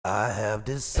I have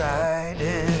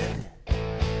decided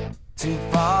to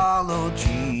follow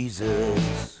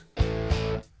Jesus.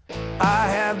 I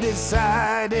have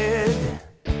decided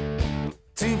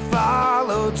to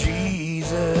follow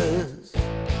Jesus.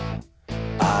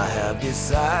 I have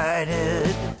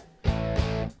decided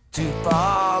to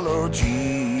follow Jesus.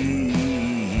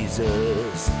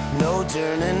 No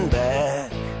turning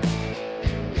back,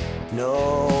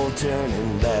 no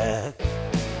turning back.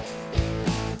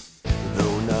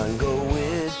 Though none go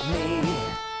with me,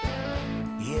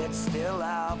 yet still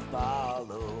I'll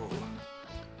follow.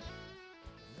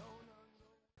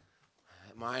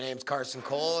 My name's Carson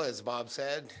Cole, as Bob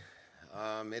said.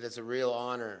 It is a real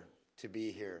honor to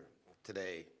be here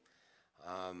today.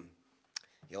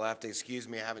 You'll have to excuse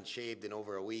me, I haven't shaved in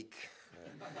over a week.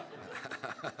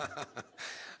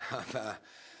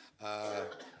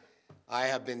 I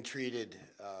have been treated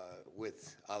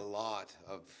with a lot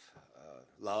of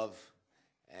love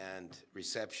and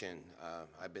reception.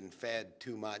 I've been fed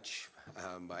too much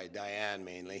by Diane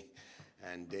mainly,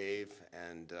 and Dave,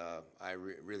 and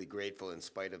I'm really grateful in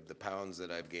spite of the pounds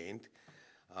that I've gained.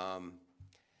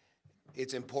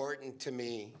 It's important to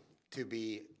me to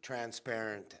be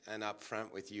transparent and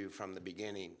upfront with you from the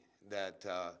beginning that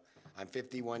I'm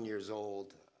 51 years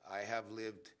old.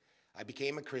 I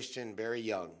became a Christian very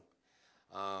young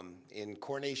in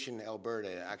Coronation,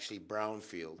 Alberta, actually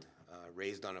Brownfield,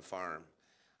 raised on a farm.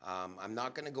 I'm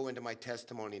not going to go into my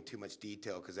testimony in too much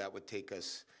detail because that would take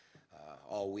us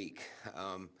all week.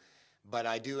 But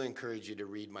I do encourage you to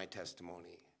read my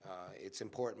testimony. It's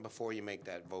important before you make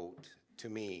that vote, to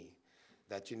me,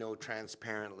 that you know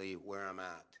transparently where I'm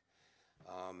at.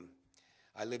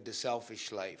 I lived a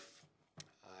selfish life.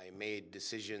 I made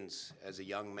decisions as a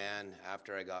young man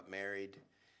after I got married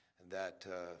that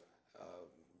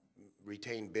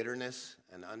retained bitterness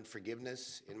and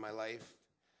unforgiveness in my life.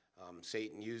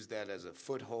 Satan used that as a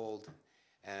foothold,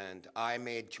 and I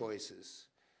made choices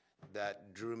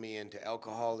that drew me into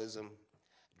alcoholism,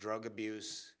 drug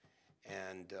abuse,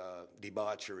 and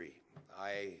debauchery.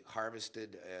 I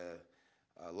harvested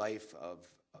a life of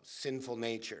sinful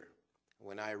nature.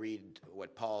 When I read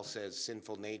what Paul says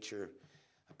sinful nature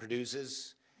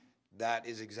produces, that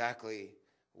is exactly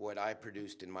what I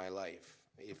produced in my life.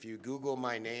 If you Google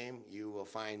my name, you will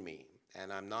find me,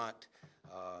 and I'm not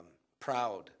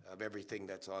proud of everything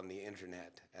that's on the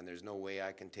internet, and there's no way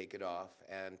I can take it off,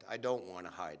 and I don't want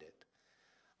to hide it.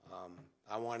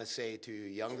 I want to say to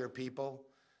younger people,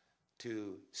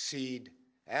 to seed,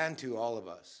 and to all of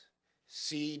us,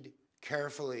 seed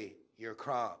carefully your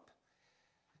crop.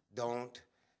 Don't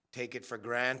take it for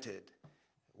granted.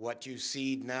 What you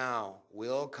seed now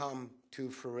will come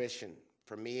to fruition.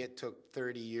 For me, it took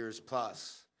 30 years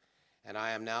plus, and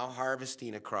I am now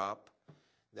harvesting a crop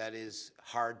that is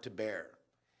hard to bear.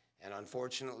 And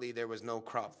unfortunately, there was no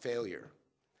crop failure.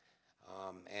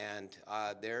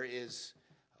 There is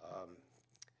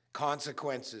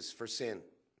consequences for sin.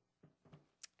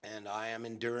 And I am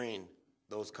enduring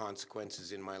those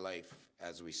consequences in my life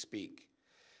as we speak.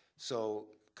 So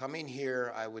coming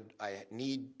here, I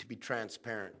need to be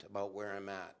transparent about where I'm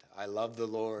at. I love the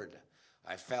Lord.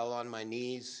 I fell on my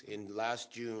knees in last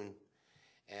June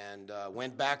and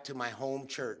went back to my home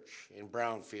church in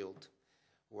Brownfield,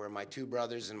 where my two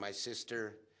brothers and my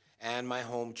sister and my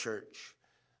home church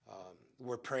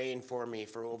were praying for me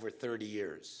for over 30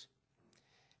 years.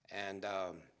 And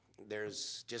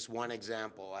there's just one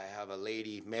example. I have a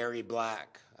lady, Mary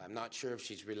Black. I'm not sure if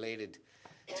she's related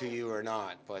to you or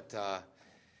not, but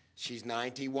she's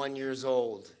 91 years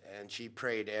old, and she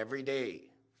prayed every day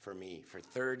for me for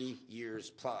 30 years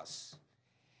plus.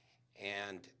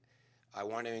 And I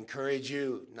want to encourage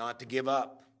you not to give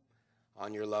up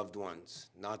on your loved ones,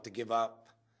 not to give up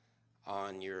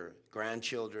on your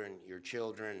grandchildren, your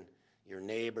children, your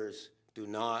neighbors. Do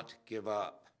not give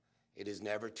up. It is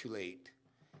never too late.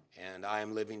 And I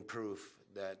am living proof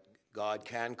that God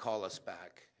can call us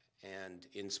back. And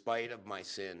in spite of my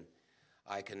sin,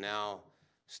 I can now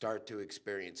start to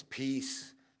experience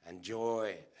peace and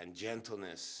joy and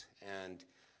gentleness. And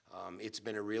it's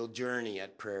been a real journey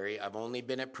at Prairie. I've only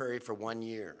been at Prairie for 1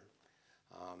 year.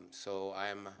 So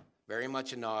I'm very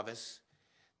much a novice.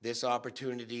 This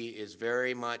opportunity is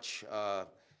very much,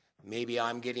 maybe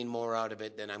I'm getting more out of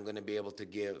it than I'm going to be able to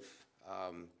give.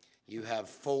 You have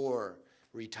 4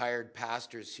 retired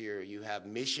pastors here. You have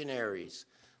missionaries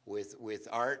with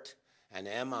Art and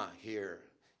Emma here.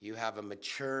 You have a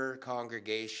mature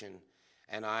congregation,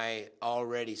 and I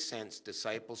already sense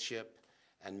discipleship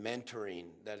and mentoring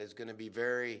that is going to be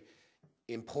very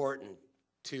important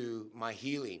to my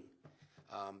healing.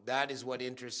 That is what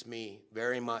interests me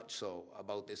very much so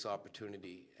about this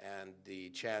opportunity and the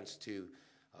chance to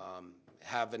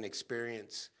have an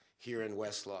experience here in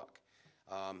Westlock.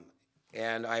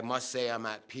 And I must say I'm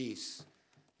at peace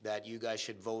that you guys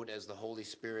should vote as the Holy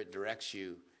Spirit directs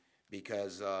you,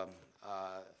 because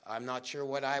I'm not sure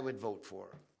what I would vote for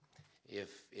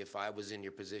if I was in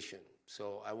your position.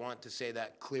 So I want to say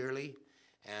that clearly,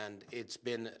 and it's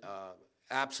been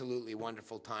absolutely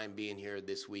wonderful time being here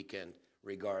this weekend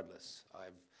regardless.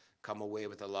 I've come away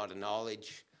with a lot of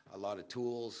knowledge, a lot of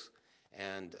tools,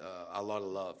 and a lot of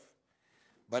love.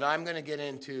 But I'm going to get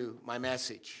into my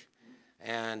message,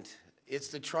 and it's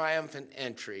the Triumphant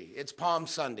Entry. It's Palm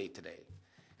Sunday today,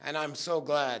 and I'm so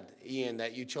glad, Ian,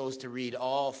 that you chose to read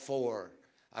all 4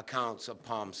 accounts of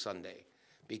Palm Sunday,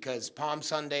 because Palm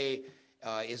Sunday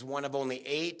is one of only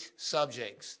 8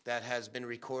 subjects that has been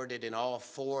recorded in all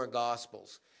 4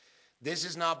 Gospels. This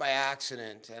is not by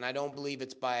accident, and I don't believe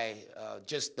it's by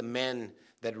just the men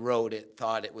that wrote it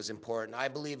thought it was important. I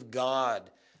believe God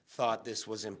thought this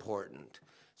was important.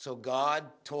 So God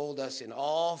told us in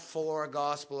all 4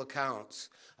 Gospel accounts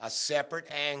a separate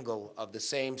angle of the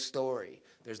same story.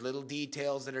 There's little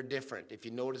details that are different. If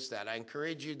you notice that, I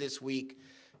encourage you this week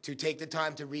to take the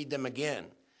time to read them again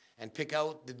and pick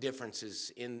out the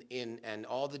differences in and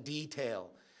all the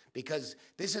detail, because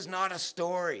this is not a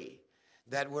story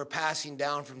that we're passing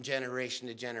down from generation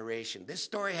to generation. This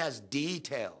story has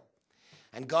detail,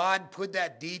 and God put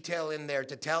that detail in there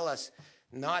to tell us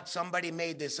not somebody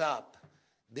made this up.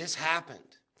 This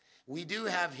happened. We do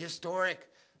have historic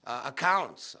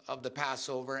accounts of the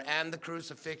Passover and the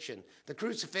crucifixion. The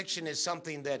crucifixion is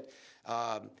something that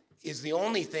is the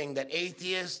only thing that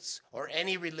atheists or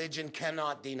any religion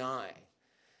cannot deny.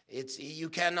 You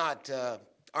cannot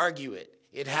argue it.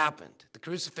 It happened. The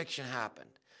crucifixion happened.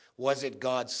 Was it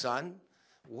God's son?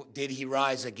 Did he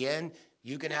rise again?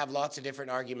 You can have lots of different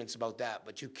arguments about that,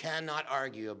 but you cannot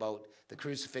argue about the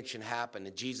crucifixion happened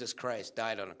and Jesus Christ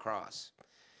died on a cross.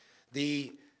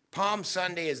 The Palm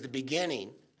Sunday is the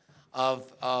beginning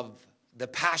of the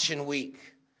Passion Week.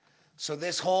 So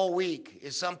this whole week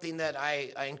is something that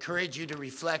I encourage you to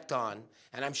reflect on,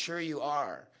 and I'm sure you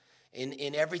are,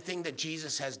 in everything that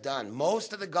Jesus has done.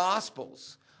 Most of the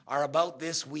Gospels are about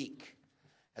this week,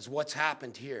 as what's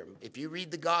happened here. If you read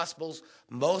the Gospels,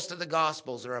 most of the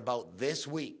Gospels are about this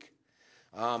week.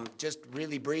 Just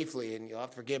really briefly, and you'll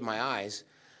have to forgive my eyes,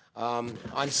 on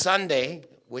Sunday,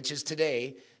 which is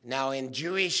today, now in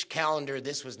Jewish calendar,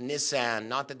 this was Nisan,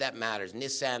 not that that matters,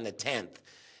 Nisan the 10th.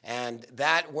 And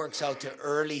that works out to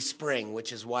early spring,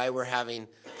 which is why we're having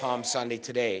Palm Sunday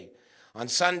today. On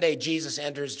Sunday, Jesus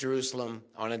enters Jerusalem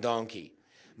on a donkey.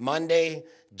 Monday,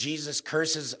 Jesus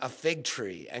curses a fig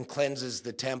tree and cleanses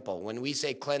the temple. When we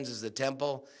say cleanses the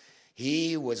temple,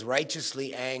 he was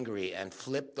righteously angry and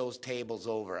flipped those tables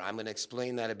over. I'm going to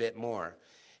explain that a bit more.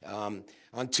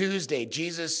 On Tuesday,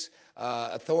 Jesus'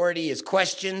 authority is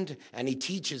questioned, and he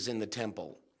teaches in the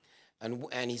temple.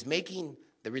 And he's making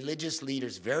the religious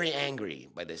leaders very angry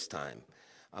by this time.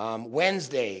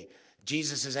 Wednesday,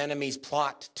 Jesus' enemies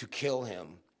plot to kill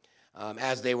him,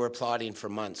 as they were plotting for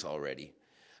months already.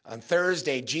 On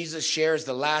Thursday, Jesus shares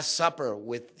the Last Supper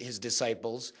with his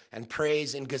disciples and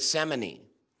prays in Gethsemane.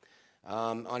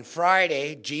 On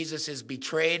Friday, Jesus is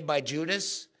betrayed by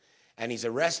Judas, and he's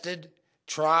arrested,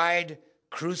 tried,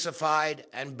 crucified,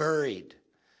 and buried.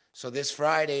 So this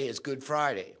Friday is Good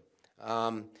Friday.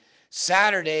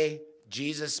 Saturday,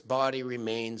 Jesus' body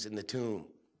remains in the tomb.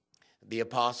 The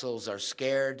apostles are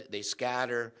scared, they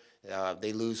scatter,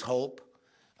 they lose hope.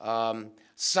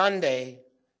 Sunday,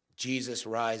 Jesus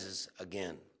rises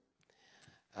again.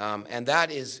 And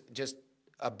that is just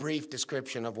a brief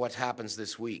description of what happens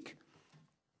this week.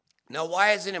 Now,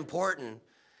 why is it important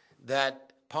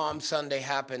that Palm Sunday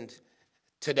happened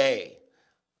today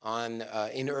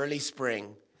in early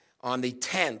spring on the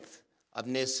 10th of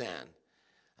Nisan?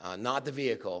 Not the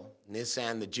vehicle,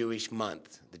 Nisan, the Jewish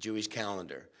month, the Jewish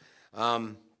calendar.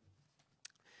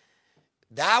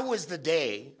 That was the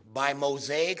day by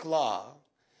Mosaic law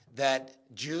that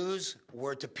Jews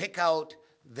were to pick out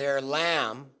their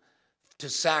lamb to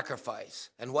sacrifice.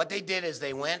 And what they did is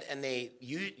they went and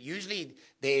usually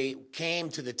they came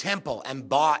to the temple and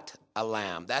bought a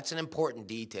lamb. That's an important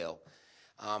detail.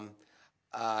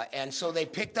 And so they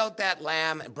picked out that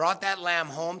lamb and brought that lamb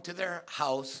home to their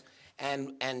house,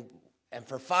 and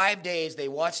for 5 days they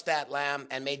watched that lamb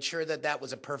and made sure that that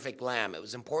was a perfect lamb. It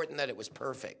was important that it was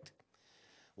perfect.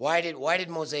 Why did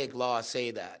Mosaic law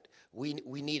say that? We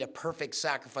need a perfect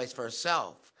sacrifice for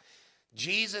ourselves.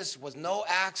 Jesus was no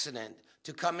accident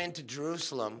to come into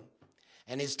Jerusalem,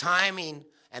 and his timing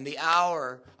and the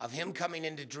hour of him coming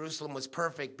into Jerusalem was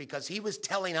perfect, because he was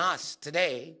telling us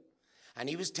today, and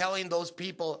he was telling those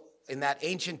people in that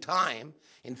ancient time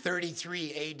in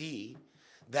 33 AD,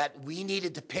 that we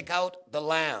needed to pick out the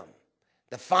lamb,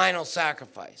 the final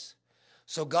sacrifice.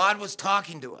 So God was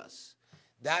talking to us.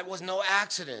 That was no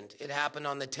accident. It happened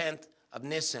on the 10th of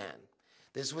Nisan.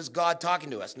 This was God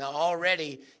talking to us. Now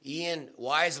already Ian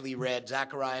wisely read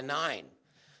Zechariah 9.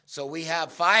 So we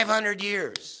have 500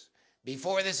 years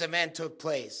before this event took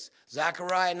place.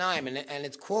 Zechariah 9, and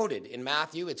it's quoted in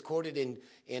Matthew, it's quoted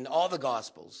in all the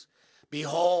Gospels.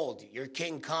 Behold, your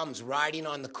king comes riding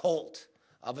on the colt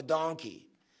of a donkey.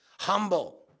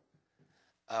 Humble.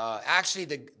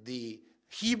 Actually, the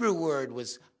Hebrew word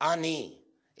was ani.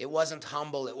 It wasn't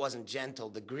humble, it wasn't gentle.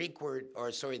 The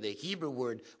Hebrew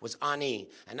word was ani.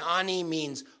 And ani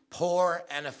means poor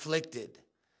and afflicted.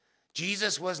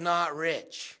 Jesus was not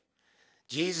rich.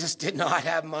 Jesus did not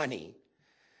have money.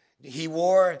 He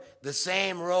wore the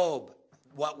same robe.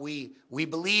 What we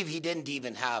believe he didn't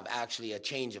even have actually a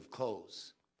change of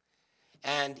clothes.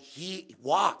 And he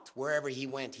walked wherever he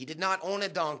went. He did not own a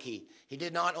donkey. He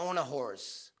did not own a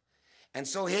horse. And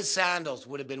so his sandals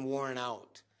would have been worn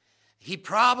out. He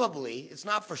probably, it's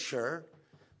not for sure,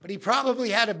 but he probably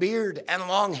had a beard and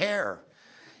long hair.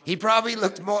 I probably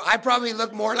looked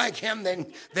more like him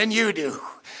than you do.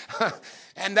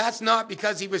 And that's not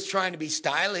because he was trying to be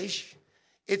stylish.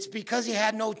 It's because he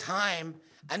had no time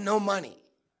and no money.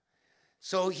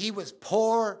 So he was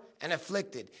poor and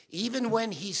afflicted, even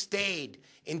when he stayed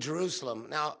in Jerusalem.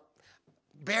 Now,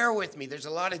 bear with me, there's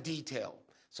a lot of detail.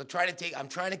 So I'm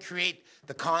trying to create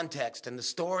the context and the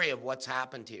story of what's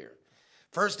happened here.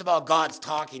 First of all, God's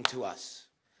talking to us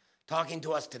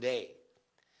today.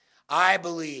 I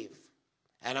believe,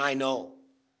 and I know,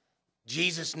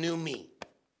 Jesus knew me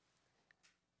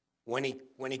when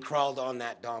he crawled on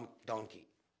that donkey.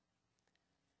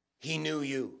 He knew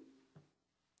you.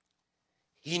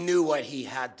 He knew what he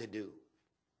had to do.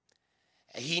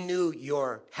 He knew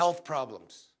your health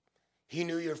problems. He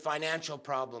knew your financial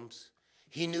problems.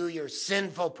 He knew your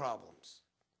sinful problems.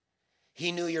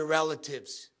 He knew your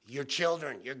relatives, your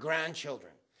children, your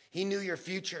grandchildren. He knew your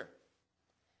future.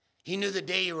 He knew the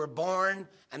day you were born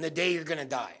and the day you're going to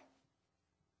die.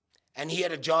 And he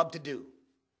had a job to do.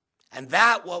 And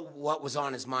that what was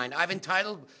on his mind. I've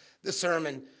entitled the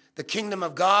sermon, The Kingdom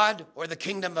of God or the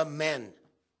Kingdom of Men.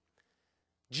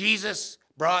 Jesus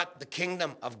brought the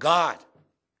kingdom of God.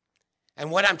 And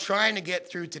what I'm trying to get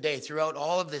through today, throughout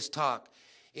all of this talk,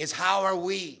 is how are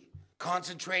we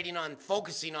focusing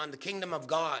on the kingdom of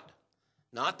God,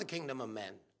 not the kingdom of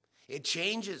men. It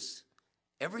changes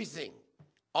everything,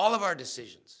 all of our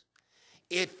decisions.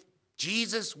 If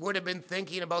Jesus would have been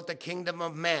thinking about the kingdom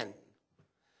of men,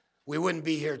 we wouldn't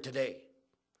be here today.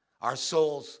 Our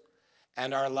souls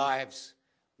and our lives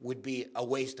would be a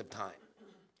waste of time.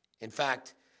 In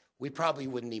fact, we probably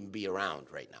wouldn't even be around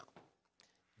right now.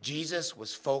 Jesus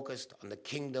was focused on the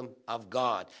kingdom of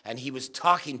God, and he was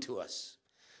talking to us,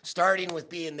 starting with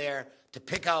being there to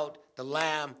pick out the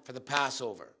lamb for the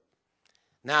Passover.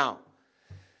 Now,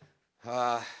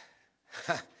 I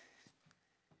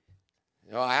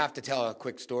have to tell a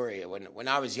quick story. When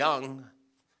I was young,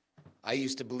 I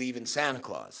used to believe in Santa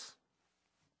Claus.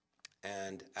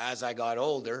 And as I got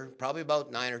older, probably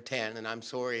about 9 or 10, and I'm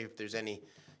sorry if there's any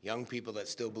young people that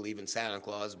still believe in Santa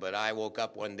Claus, but I woke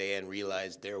up one day and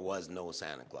realized there was no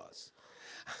Santa Claus.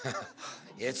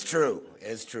 It's true.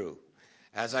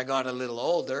 As I got a little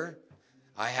older,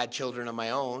 I had children of my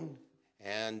own,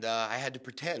 and I had to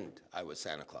pretend I was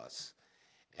Santa Claus.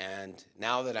 And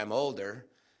now that I'm older,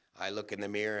 I look in the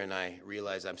mirror and I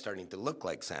realize I'm starting to look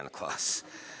like Santa Claus.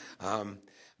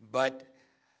 But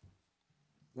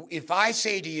if I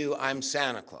say to you, I'm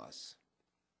Santa Claus,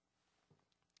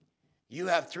 you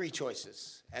have three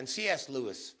choices. And C.S.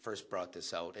 Lewis first brought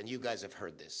this out, and you guys have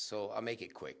heard this, so I'll make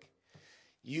it quick.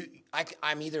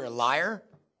 I'm either a liar,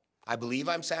 I believe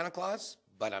I'm Santa Claus,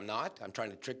 but I'm not, I'm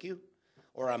trying to trick you,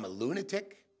 or I'm a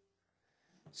lunatic,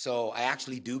 so I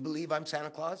actually do believe I'm Santa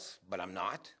Claus, but I'm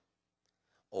not,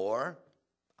 or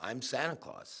I'm Santa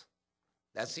Claus.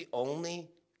 That's the only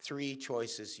three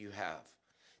choices you have.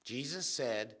 Jesus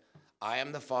said, I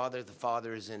am the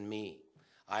Father is in me.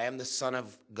 I am the Son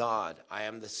of God. I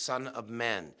am the Son of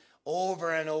men.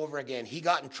 Over and over again. He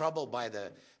got in trouble by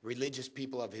the religious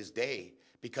people of his day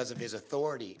because of his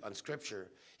authority on Scripture.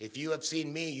 If you have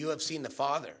seen me, you have seen the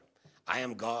Father. I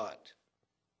am God.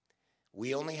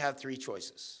 We only have three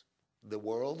choices. The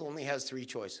world only has three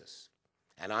choices.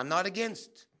 And I'm not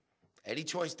against any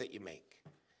choice that you make,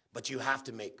 but you have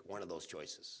to make one of those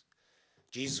choices.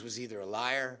 Jesus was either a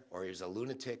liar, or he was a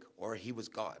lunatic, or he was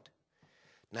God.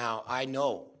 Now, I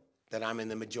know that I'm in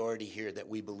the majority here that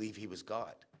we believe he was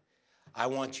God. I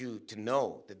want you to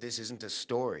know that this isn't a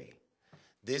story.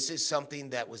 This is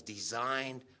something that was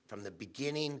designed from the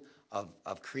beginning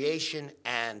of creation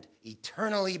and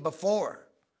eternally before.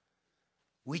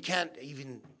 We can't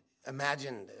even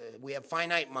imagine. We have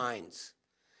finite minds.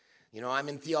 You know, I'm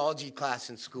in theology class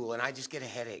in school, and I just get a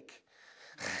headache.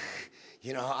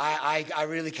 You know, I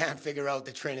really can't figure out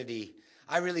the Trinity.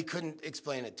 I really couldn't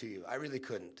explain it to you. I really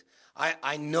couldn't.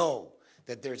 I know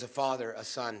that there's a Father, a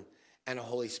Son, and a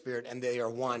Holy Spirit, and they are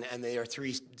one, and they are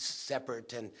three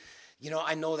separate. And, you know,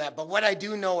 I know that. But what I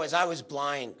do know is I was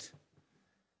blind,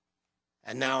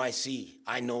 and now I see.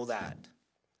 I know that.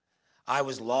 I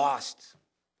was lost,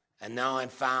 and now I'm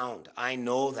found. I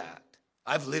know that.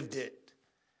 I've lived it.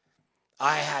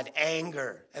 I had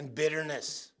anger and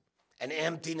bitterness and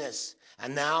emptiness,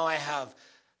 and now I have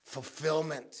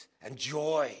fulfillment and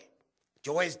joy.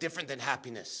 Joy is different than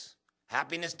happiness.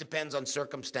 Happiness depends on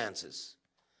circumstances.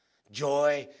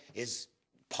 Joy is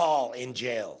Paul in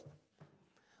jail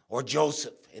or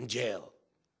Joseph in jail.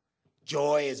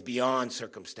 Joy is beyond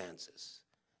circumstances.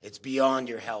 It's beyond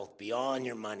your health, beyond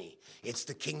your money. It's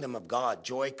the kingdom of God.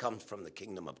 Joy comes from the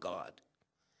kingdom of God.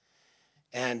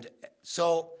 And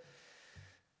so,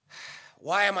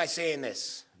 why am I saying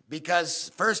this?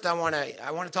 Because first I want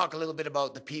to talk a little bit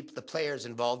about the players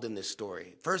involved in this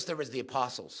story. First, there was the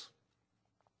apostles.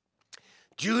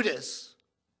 Judas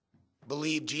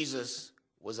believed Jesus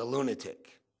was a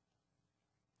lunatic.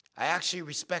 I actually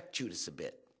respect Judas a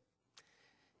bit.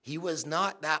 He was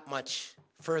not that much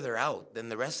further out than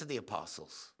the rest of the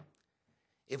apostles.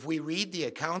 If we read the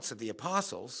accounts of the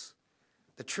apostles,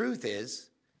 the truth is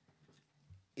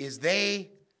they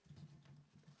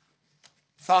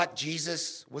thought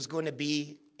Jesus was going to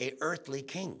be an earthly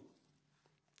king.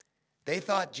 They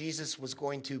thought Jesus was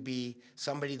going to be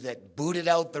somebody that booted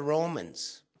out the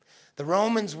Romans. The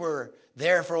Romans were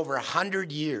there for over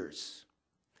 100 years.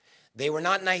 They were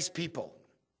not nice people.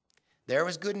 There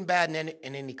was good and bad in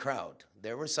any crowd.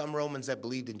 There were some Romans that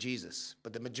believed in Jesus,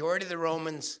 but the majority of the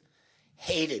Romans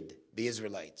hated the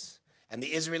Israelites, and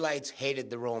the Israelites hated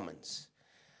the Romans.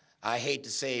 I hate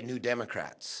to say New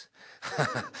Democrats.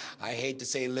 I hate to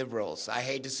say liberals. I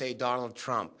hate to say Donald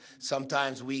Trump.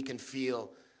 Sometimes we can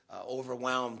feel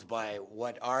overwhelmed by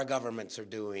what our governments are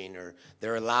doing, or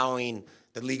they're allowing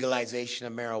the legalization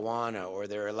of marijuana, or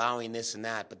they're allowing this and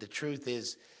that. But the truth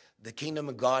is, the kingdom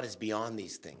of God is beyond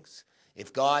these things.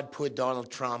 If God put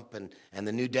Donald Trump and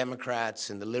the New Democrats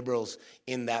and the liberals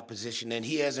in that position, then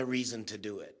he has a reason to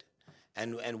do it.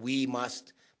 And we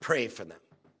must pray for them.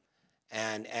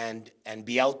 And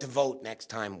be out to vote next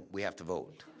time we have to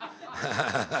vote.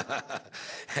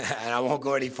 And I won't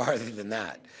go any farther than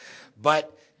that.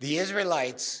 But the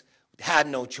Israelites had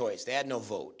no choice. They had no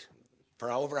vote.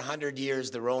 For over 100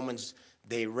 years, the Romans,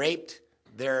 they raped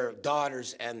their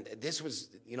daughters, and this was,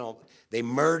 they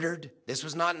murdered. This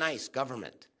was not nice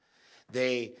government.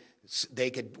 They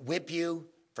could whip you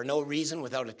for no reason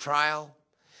without a trial.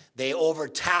 They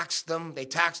overtaxed them. They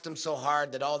taxed them so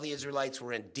hard that all the Israelites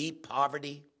were in deep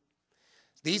poverty.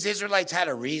 These Israelites had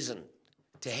a reason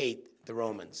to hate the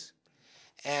Romans.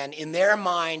 And in their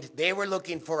mind, they were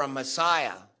looking for a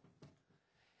Messiah.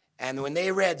 And when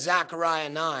they read Zechariah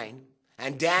 9,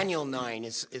 and Daniel 9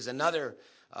 is another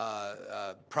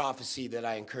prophecy that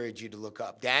I encourage you to look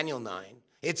up. Daniel 9,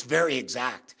 it's very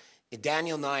exact.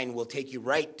 Daniel 9 will take you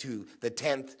right to the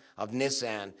 10th of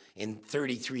Nisan in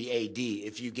 33 AD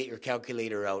if you get your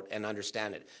calculator out and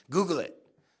understand it. Google it.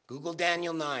 Google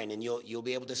Daniel 9 and you'll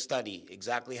be able to study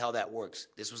exactly how that works.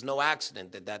 This was no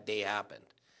accident that day happened.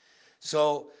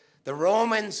 So the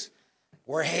Romans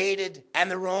were hated, and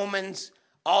the Romans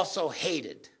also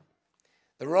hated.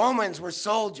 The Romans were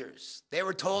soldiers. They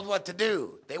were told what to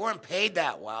do. They weren't paid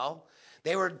that well.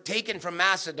 They were taken from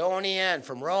Macedonia and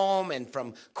from Rome and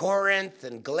from Corinth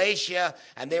and Galatia,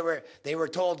 and they were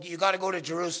told, you got to go to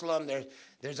Jerusalem.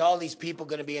 There's all these people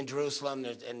going to be in Jerusalem,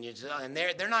 and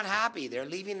they're not happy. They're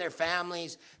leaving their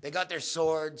families. They got their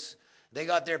swords. They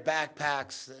got their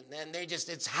backpacks, and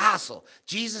it's hassle.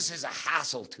 Jesus is a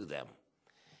hassle to them.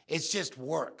 It's just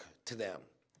work to them.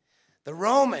 The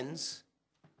Romans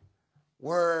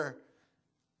were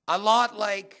a lot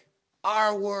like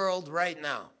our world right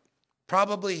now,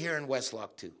 probably here in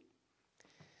Westlock too.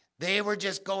 They were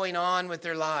just going on with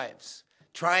their lives,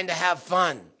 trying to have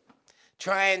fun,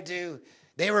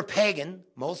 they were pagan,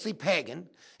 mostly pagan.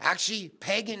 Actually,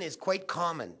 pagan is quite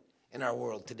common in our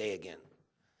world today again.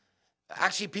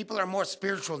 Actually, people are more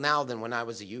spiritual now than when I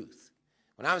was a youth.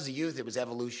 When I was a youth, it was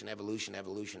evolution, evolution,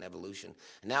 evolution, evolution.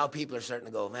 And now people are starting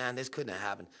to go, man, this couldn't have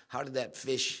happened. How did that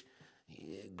fish,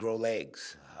 grow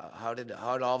legs? How did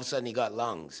all of a sudden he got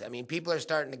lungs? I mean, people are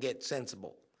starting to get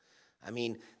sensible. I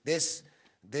mean, this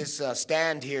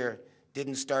stand here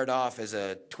didn't start off as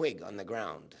a twig on the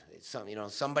ground.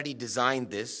 Somebody designed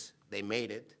this. They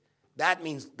made it. That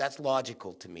means that's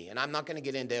logical to me. And I'm not going to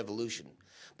get into evolution.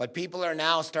 But people are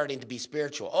now starting to be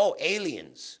spiritual. Oh,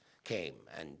 aliens came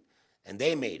and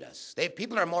they made us.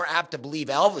 People are more apt to believe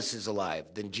Elvis is alive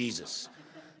than Jesus.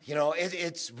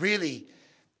 It's really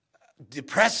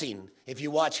depressing if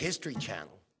you watch History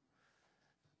Channel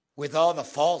with all the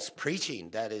false preaching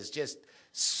that is just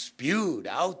spewed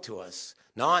out to us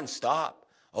nonstop.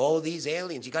 Oh, these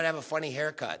aliens, you got to have a funny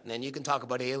haircut, and then you can talk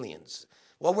about aliens.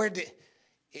 Well,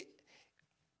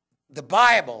 the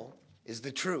Bible is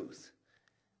the truth.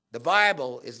 The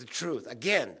Bible is the truth.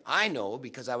 Again, I know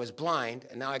because I was blind,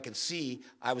 and now I can see.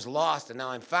 I was lost, and now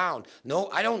I'm found. No,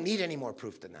 I don't need any more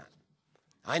proof than that.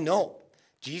 I know.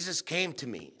 Jesus came to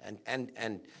me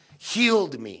and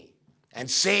healed me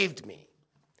and saved me.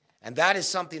 And that is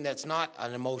something that's not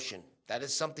an emotion. That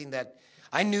is something that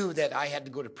I knew that I had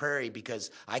to go to Prairie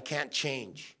because I can't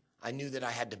change. I knew that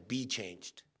I had to be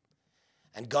changed.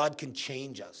 And God can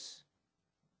change us.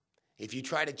 If you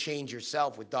try to change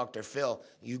yourself with Dr. Phil,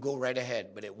 you go right ahead,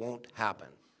 but it won't happen.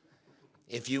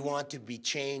 If you want to be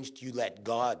changed, you let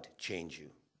God change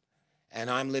you. And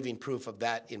I'm living proof of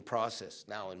that in process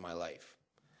now in my life.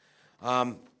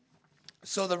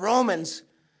 So the Romans,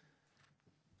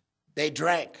 they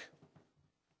drank.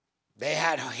 They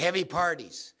had heavy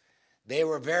parties. They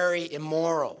were very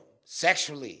immoral,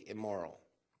 sexually immoral.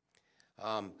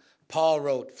 Paul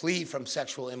wrote, flee from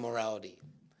sexual immorality.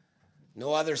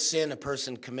 No other sin a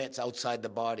person commits outside the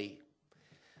body.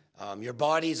 Your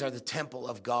bodies are the temple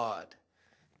of God.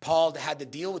 Paul had to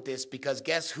deal with this because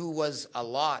guess who was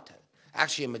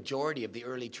actually a majority of the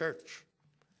early church?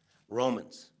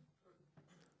 Romans.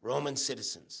 Roman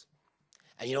citizens.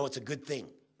 And it's a good thing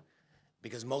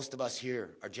because most of us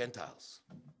here are Gentiles.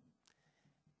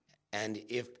 And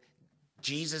if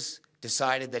Jesus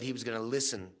decided that he was going to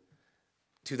listen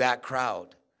to that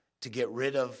crowd to get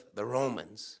rid of the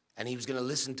Romans, and he was going to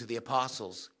listen to the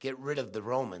apostles, get rid of the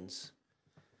Romans,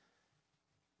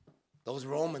 those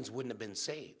Romans wouldn't have been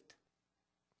saved.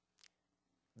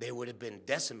 They would have been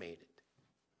decimated.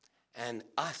 And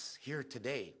us here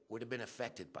today would have been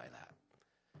affected by that.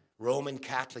 Roman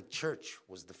Catholic Church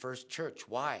was the first church.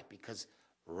 Why? Because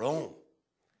Rome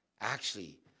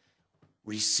actually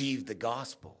received the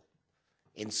gospel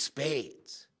in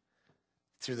spades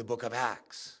through the book of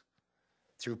Acts,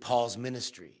 through Paul's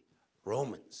ministry,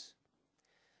 Romans.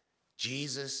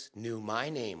 Jesus knew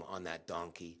my name on that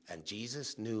donkey, and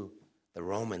Jesus knew the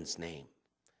Romans' name.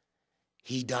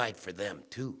 He died for them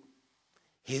too.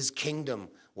 His kingdom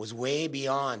was way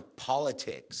beyond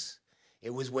politics.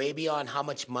 It was way beyond how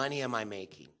much money am I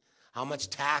making? How much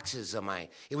taxes am I?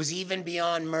 It was even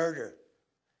beyond murder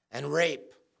and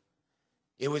rape.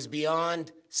 It was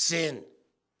beyond sin.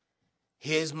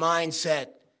 His mindset,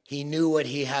 he knew what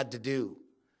he had to do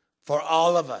for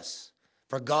all of us.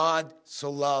 For God so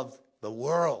loved the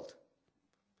world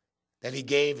that he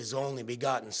gave his only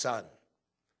begotten Son.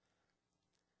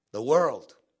 The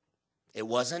world. It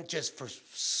wasn't just for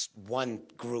one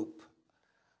group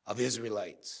of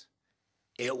Israelites.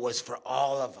 It was for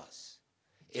all of us.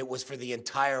 It was for the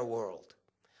entire world.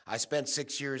 I spent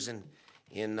 6 years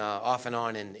off and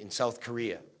on in South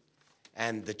Korea,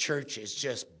 and the church is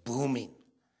just booming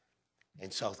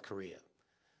in South Korea.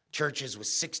 Churches with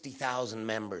 60,000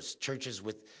 members, churches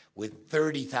with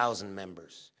 30,000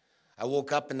 members. I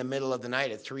woke up in the middle of the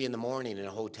night at 3 in the morning in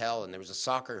a hotel, and there was a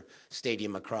soccer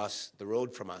stadium across the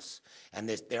road from us, and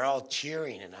they're all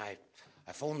cheering, and I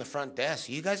phoned the front desk.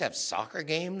 You guys have soccer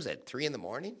games at 3 in the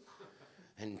morning?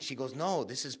 And she goes, no,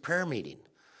 this is prayer meeting.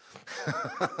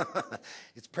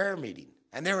 It's prayer meeting.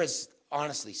 And there was,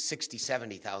 honestly, 60,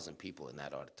 70,000 people in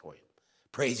that auditorium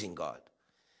praising God.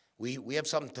 We have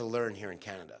something to learn here in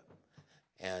Canada.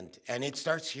 And it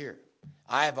starts here.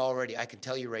 I can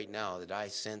tell you right now that I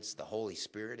sense the Holy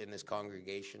Spirit in this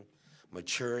congregation,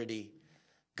 maturity,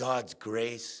 God's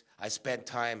grace. I spent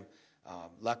time,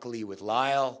 luckily, with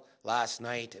Lyle last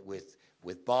night,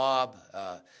 with Bob.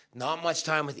 Not much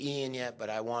time with Ian yet, but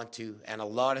I want to, and a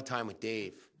lot of time with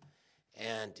Dave.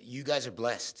 And you guys are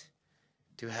blessed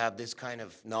to have this kind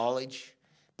of knowledge,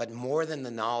 but more than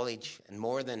the knowledge and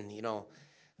more than,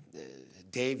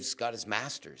 Dave's got his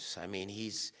master's. I mean,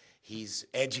 he's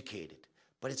educated.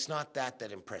 But it's not that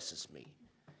impresses me.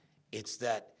 It's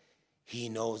that he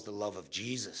knows the love of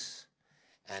Jesus.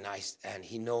 And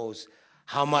he knows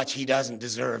how much he doesn't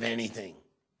deserve anything.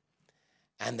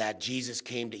 And that Jesus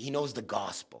he knows the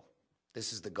gospel.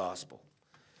 This is the gospel.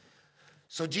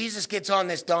 So Jesus gets on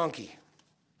this donkey.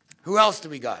 Who else do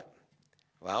we got?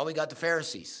 Well, we got the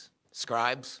Pharisees,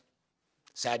 scribes,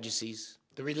 Sadducees,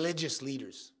 the religious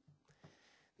leaders.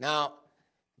 Now,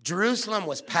 Jerusalem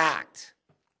was packed.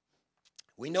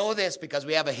 We know this because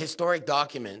we have a historic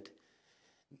document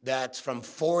that's from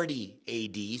 40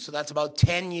 AD, so that's about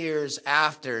 10 years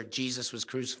after Jesus was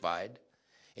crucified.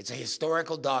 It's a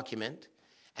historical document,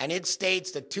 and it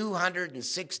states that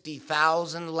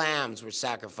 260,000 lambs were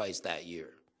sacrificed that year.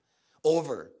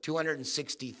 Over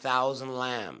 260,000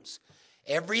 lambs.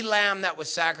 Every lamb that was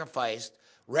sacrificed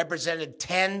represented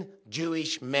 10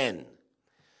 Jewish men.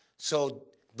 So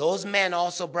those men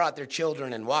also brought their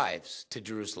children and wives to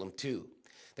Jerusalem too.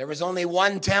 There was only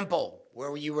one temple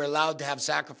where you were allowed to have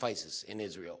sacrifices in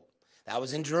Israel. That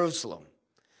was in Jerusalem.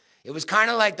 It was kind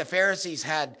of like the Pharisees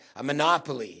had a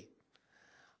monopoly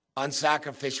on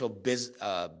sacrificial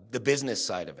the business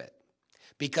side of it.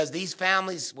 Because these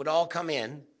families would all come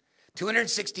in,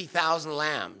 260,000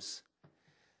 lambs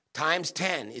times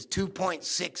 10 is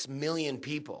 2.6 million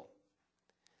people.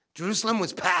 Jerusalem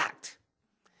was packed.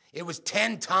 It was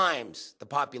 10 times the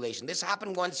population. This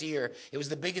happened once a year. It was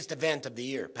the biggest event of the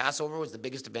year. Passover was the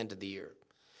biggest event of the year.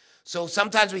 So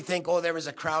sometimes we think, oh, there was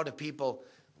a crowd of people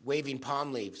waving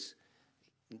palm leaves.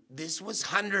 This was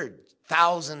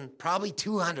 100,000, probably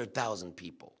 200,000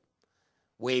 people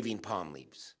waving palm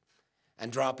leaves and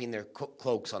dropping their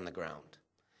cloaks on the ground.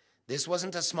 This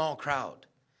wasn't a small crowd.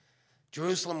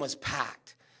 Jerusalem was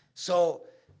packed. So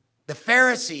the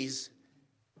Pharisees,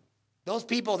 those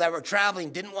people that were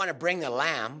traveling, didn't want to bring a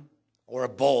lamb or a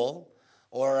bull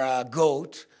or a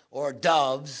goat or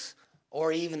doves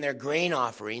or even their grain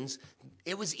offerings.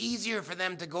 It was easier for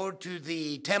them to go to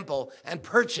the temple and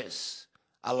purchase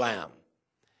a lamb,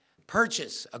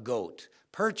 purchase a goat,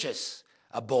 purchase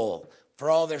a bull for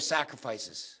all their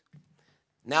sacrifices.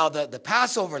 Now, the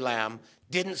Passover lamb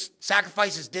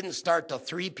sacrifices didn't start till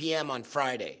 3 p.m. on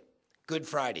Friday, Good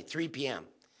Friday, 3 p.m.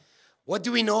 What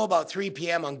do we know about 3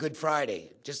 p.m. on Good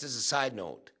Friday? Just as a side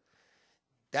note,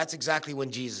 that's exactly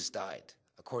when Jesus died,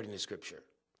 according to Scripture.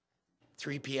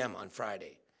 3 p.m. on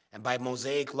Friday. And by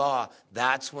Mosaic law,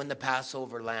 that's when the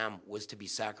Passover lamb was to be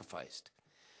sacrificed.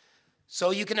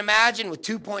 So you can imagine with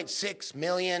 2.6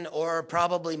 million or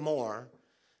probably more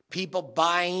people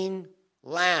buying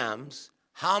lambs,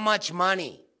 how much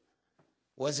money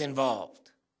was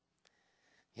involved.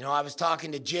 You know, I was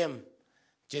talking to Jim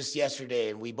just yesterday,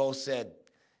 and we both said,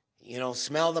 you know,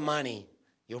 smell the money,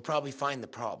 you'll probably find the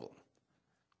problem.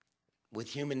 With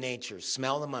human nature,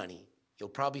 smell the money, you'll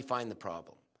probably find the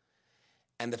problem.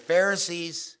 And the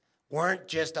Pharisees weren't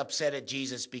just upset at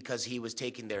Jesus because he was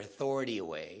taking their authority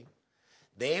away.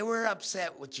 They were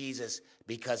upset with Jesus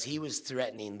because he was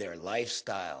threatening their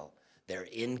lifestyle, their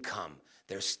income,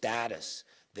 their status,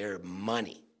 their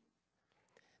money.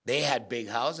 They had big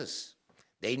houses.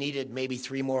 They needed maybe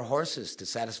 3 more horses to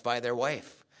satisfy their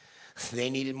wife. They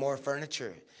needed more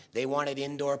furniture. They wanted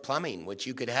indoor plumbing, which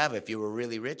you could have if you were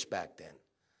really rich back then.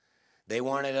 They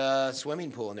wanted a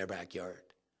swimming pool in their backyard.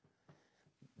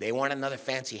 They wanted another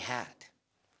fancy hat.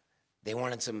 They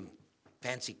wanted some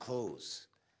fancy clothes.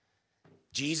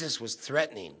 Jesus was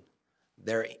threatening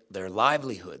their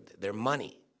livelihood, their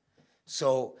money.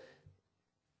 So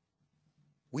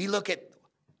we look at,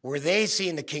 were they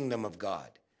seeing the kingdom of God?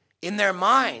 In their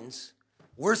minds,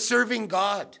 we're serving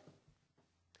God.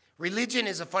 Religion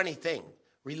is a funny thing.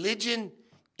 Religion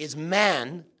is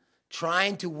man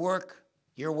trying to work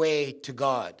your way to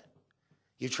God.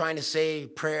 You're trying to say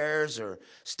prayers or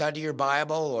study your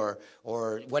Bible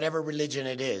or whatever religion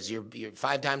it is. You're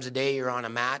 5 times a day you're on a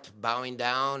mat bowing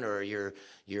down, or you're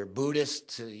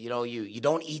Buddhist. You know, you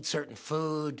don't eat certain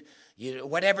food.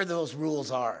 Whatever those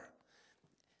rules are.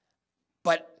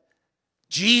 But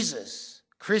Jesus,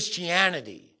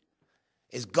 Christianity,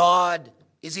 is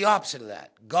the opposite of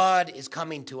that. God is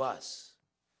coming to us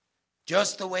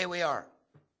just the way we are.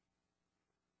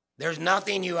 There's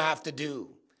nothing you have to do.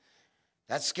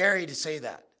 That's scary to say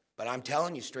that, but I'm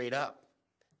telling you straight up.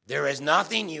 There is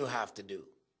nothing you have to do.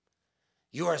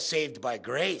 You are saved by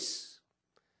grace.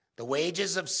 The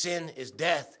wages of sin is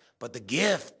death, but the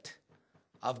gift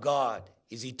of God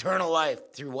is eternal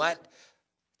life through what?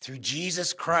 Through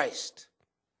Jesus Christ.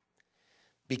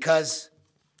 Because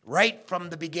right from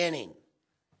the beginning,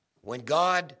 when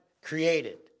God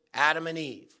created Adam and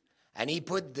Eve, and he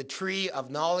put the tree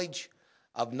of knowledge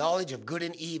of good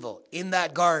and evil in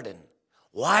that garden,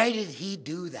 why did he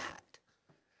do that?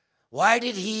 Why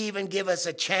did he even give us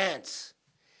a chance?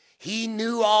 He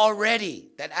knew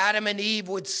already that Adam and Eve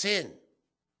would sin.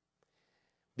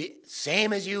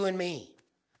 Same as you and me.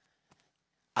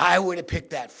 I would have picked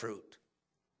that fruit.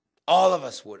 All of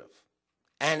us would have.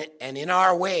 And in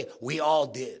our way, we all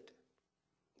did.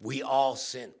 We all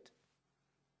sinned.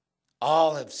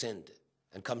 All have sinned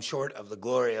and come short of the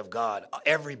glory of God.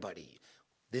 Everybody.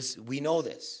 We know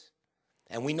this.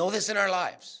 And we know this in our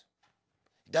lives.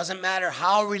 It doesn't matter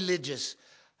how religious.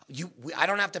 I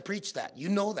don't have to preach that. You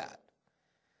know that.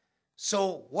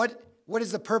 So what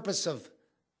is the purpose of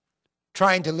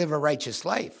trying to live a righteous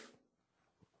life?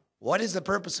 What is the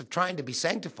purpose of trying to be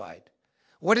sanctified?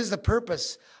 What is the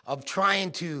purpose of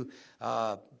trying to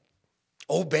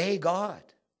obey God?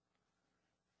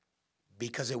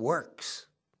 Because it works.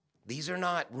 These are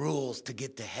not rules to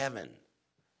get to heaven.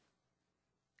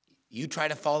 You try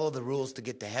to follow the rules to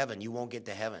get to heaven, you won't get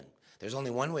to heaven. There's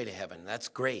only one way to heaven. That's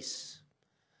grace.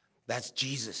 That's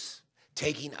Jesus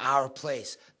taking our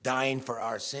place, dying for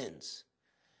our sins.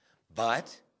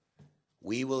 But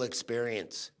we will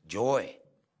experience joy,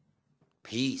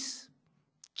 peace,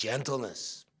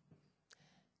 gentleness.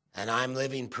 And I'm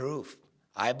living proof.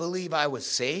 I believe I was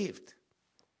saved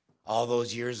all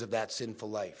those years of that sinful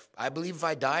life. I believe if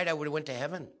I died, I would have went to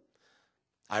heaven.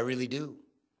 I really do.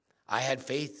 I had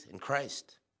faith in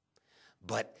Christ.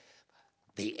 But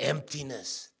the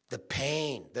emptiness, the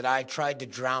pain that I tried to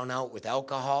drown out with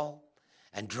alcohol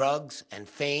and drugs and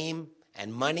fame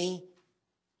and money,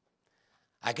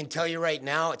 I can tell you right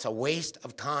now, it's a waste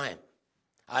of time.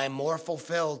 I am more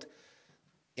fulfilled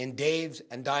in Dave's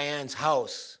and Diane's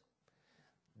house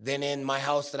than in my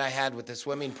house that I had with a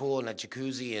swimming pool and a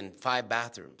jacuzzi and 5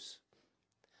 bathrooms.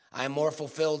 I am more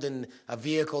fulfilled in a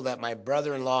vehicle that my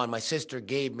brother-in-law and my sister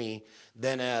gave me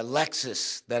than a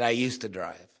Lexus that I used to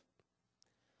drive.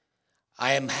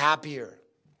 I am happier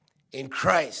in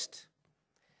Christ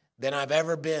than I've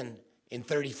ever been in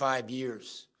 35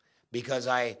 years because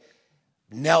I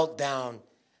knelt down,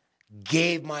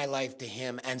 gave my life to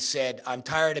him, and said, I'm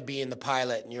tired of being the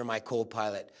pilot and you're my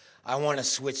co-pilot. I want to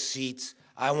switch seats.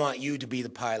 I want you to be the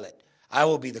pilot. I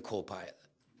will be the co-pilot.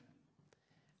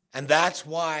 And that's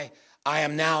why I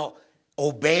am now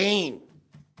obeying,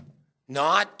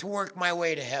 not to work my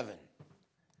way to heaven,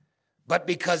 but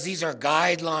because these are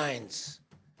guidelines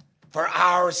for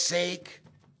our sake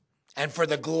and for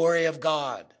the glory of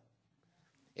God.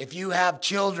 If you have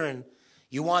children,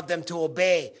 you want them to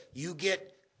obey, you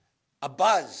get a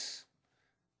buzz,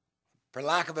 for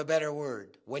lack of a better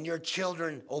word, when your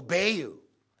children obey you.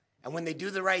 And when they do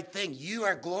the right thing, you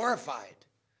are glorified.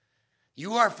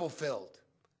 You are fulfilled.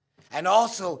 And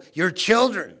also, your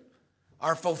children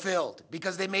are fulfilled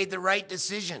because they made the right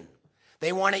decision.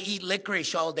 They want to eat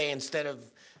licorice all day instead of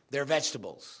their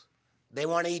vegetables. They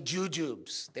want to eat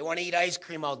jujubes. They want to eat ice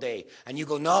cream all day. And you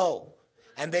go, no.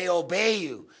 And they obey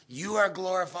you. You are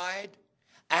glorified,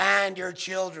 and your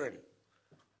children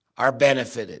are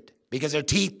benefited because their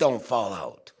teeth don't fall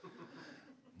out.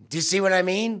 Do you see what I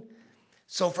mean?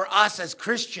 So for us as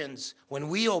Christians, when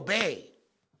we obey,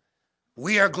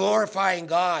 we are glorifying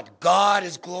God. God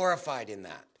is glorified in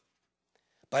that.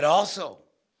 But also,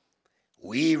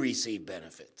 we receive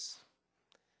benefits.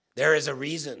 There is a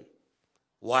reason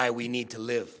why we need to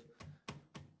live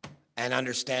and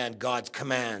understand God's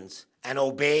commands and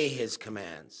obey his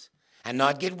commands and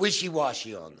not get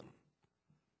wishy-washy on them.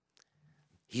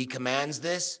 He commands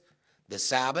this. The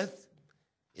Sabbath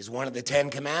is one of the 10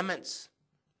 commandments.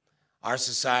 Our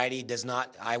society does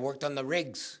not. I worked on the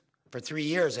rigs for 3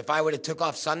 years. If I would have took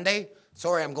off Sunday,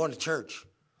 sorry, I'm going to church.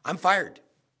 I'm fired.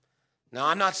 Now,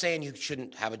 I'm not saying you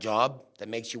shouldn't have a job that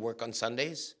makes you work on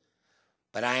Sundays,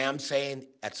 but I am saying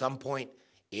at some point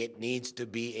it needs to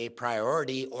be a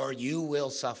priority or you will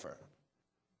suffer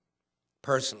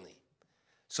personally.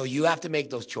 So you have to make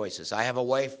those choices. I have a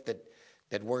wife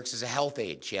that works as a health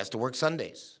aide. She has to work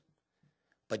Sundays.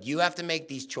 But you have to make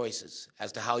these choices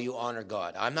as to how you honor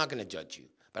God. I'm not going to judge you.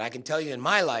 But I can tell you in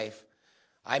my life,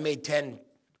 I made $10,000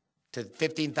 to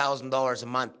 $15,000 a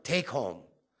month take home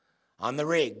on the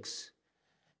rigs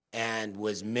and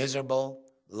was miserable,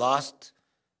 lost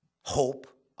hope,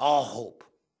 all hope.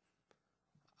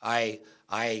 I'm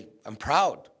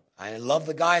proud. I love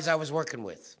the guys I was working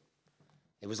with.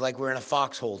 It was like we were in a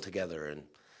foxhole together,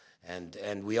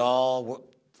 and we all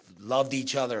loved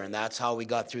each other, and that's how we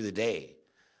got through the day.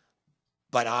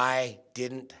 But I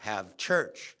didn't have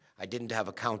church. I didn't have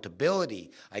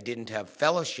accountability. I didn't have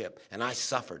fellowship, and I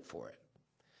suffered for it.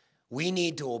 We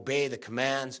need to obey the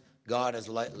commands God has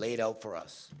laid out for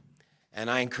us. And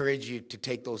I encourage you to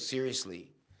take those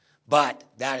seriously. But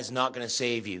that is not going to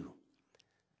save you.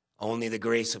 Only the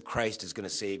grace of Christ is going to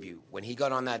save you. When he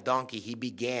got on that donkey, he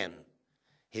began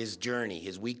his journey,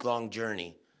 his week-long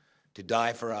journey to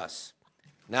die for us.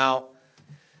 Now,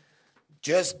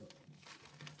 just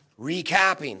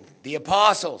recapping, the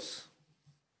apostles,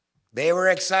 they were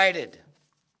excited.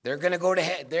 They're going to go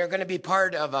to they're going to be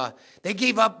part of they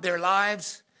gave up their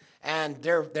lives, and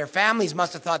their families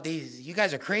must have thought, you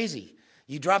guys are crazy.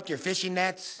 You dropped your fishing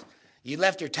nets, you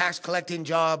left your tax collecting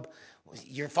job,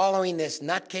 you're following this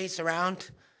nutcase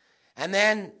around. And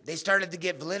then they started to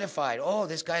get validified. Oh,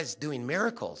 this guy's doing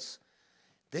miracles.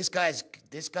 This guy's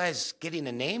getting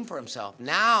a name for himself.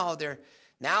 Now they're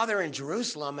in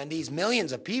Jerusalem, and these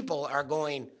millions of people are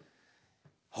going,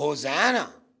 Hosanna.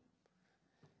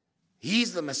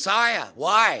 He's the Messiah.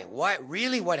 Why?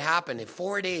 Really what happened?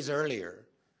 4 days earlier,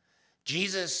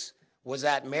 Jesus was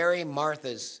at Mary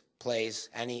Martha's place,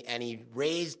 and he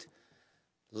raised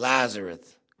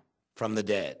Lazarus from the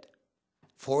dead.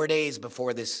 4 days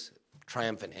before this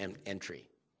triumphant entry.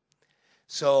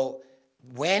 So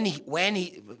when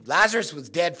Lazarus was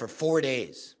dead for 4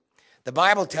 days, the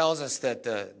Bible tells us that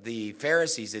the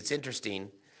Pharisees, it's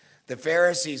interesting, the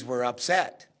Pharisees were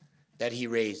upset that he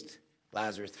raised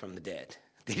Lazarus from the dead.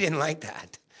 They didn't like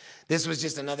that. This was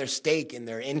just another stake in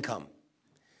their income.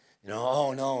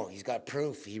 Oh no, he's got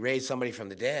proof. He raised somebody from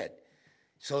the dead.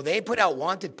 So they put out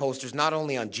wanted posters not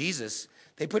only on Jesus,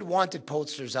 they put wanted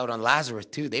posters out on Lazarus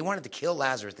too. They wanted to kill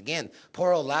Lazarus again.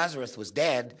 Poor old Lazarus was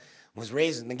dead, was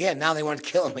raised again. Now they wanted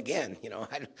to kill him again.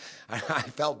 I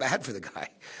felt bad for the guy.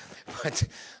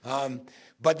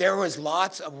 But there was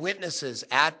lots of witnesses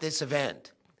at this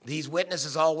event. These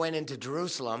witnesses all went into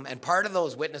Jerusalem, and part of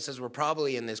those witnesses were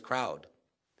probably in this crowd.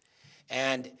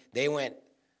 And they went,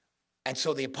 and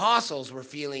so the apostles were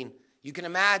feeling, you can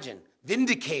imagine,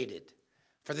 vindicated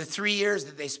for the 3 years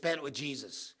that they spent with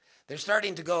Jesus. They're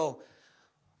starting to go,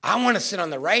 I want to sit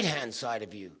on the right-hand side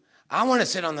of you. I want to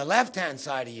sit on the left-hand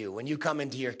side of you when you come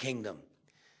into your kingdom.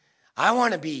 I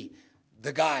want to be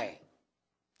the guy.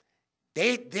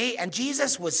 And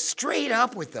Jesus was straight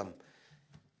up with them.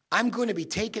 I'm going to be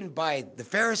taken by the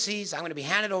Pharisees. I'm going to be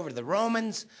handed over to the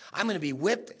Romans. I'm going to be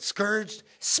whipped, scourged,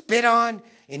 spit on.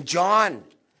 In John,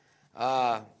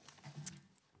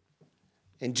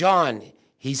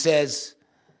 he says,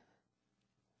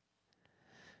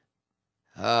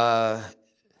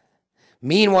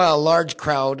 meanwhile, a large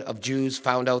crowd of Jews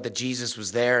found out that Jesus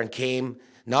was there and came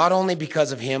not only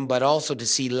because of him, but also to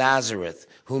see Lazarus,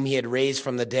 whom he had raised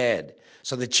from the dead.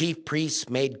 So the chief priests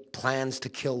made plans to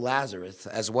kill Lazarus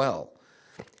as well.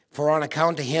 For on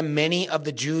account of him, many of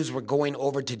the Jews were going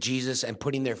over to Jesus and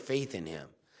putting their faith in him.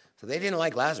 So they didn't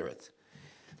like Lazarus.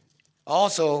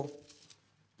 Also,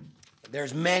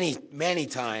 there's many, many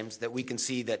times that we can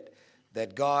see that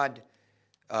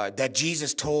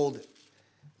Jesus told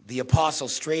the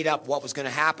apostles straight up what was going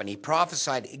to happen. He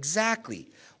prophesied exactly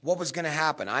what was going to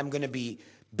happen. I'm going to be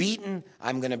beaten.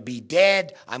 I'm going to be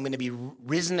dead. I'm going to be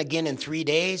risen again in 3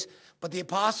 days. But the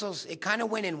apostles, it kind of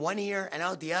went in one ear and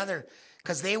out the other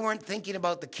because they weren't thinking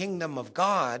about the kingdom of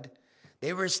God.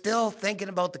 They were still thinking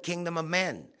about the kingdom of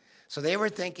men. So they were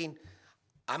thinking,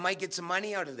 I might get some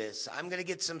money out of this. I'm going to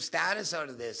get some status out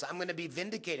of this. I'm going to be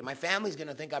vindicated. My family's going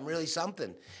to think I'm really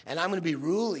something. And I'm going to be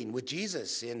ruling with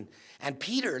Jesus. And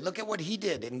Peter, look at what he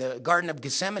did in the Garden of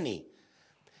Gethsemane.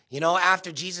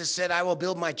 After Jesus said, I will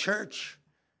build my church.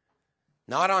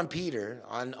 Not on Peter,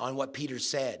 on what Peter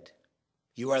said.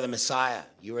 You are the Messiah.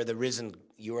 You are the risen.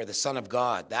 You are the Son of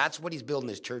God. That's what he's building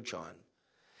his church on.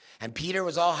 And Peter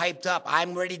was all hyped up.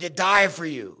 I'm ready to die for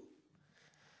you.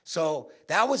 So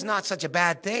that was not such a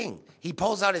bad thing. He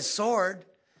pulls out his sword,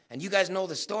 and you guys know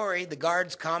the story. The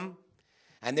guards come,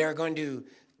 and they're going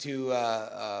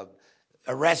to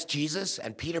arrest Jesus.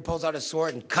 And Peter pulls out his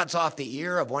sword and cuts off the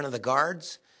ear of one of the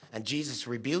guards, and Jesus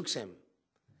rebukes him.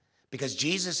 Because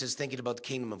Jesus is thinking about the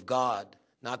kingdom of God,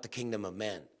 not the kingdom of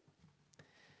men.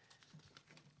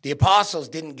 The apostles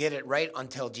didn't get it right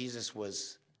until Jesus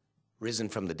was risen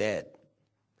from the dead.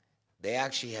 They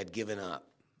actually had given up.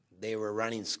 They were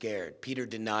running scared. Peter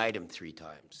denied him 3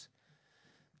 times.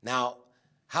 Now,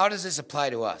 how does this apply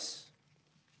to us?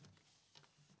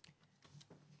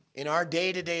 In our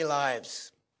day-to-day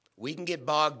lives, we can get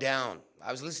bogged down.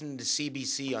 I was listening to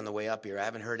CBC on the way up here. I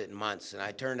haven't heard it in months, and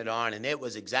I turned it on, and it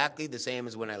was exactly the same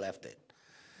as when I left it.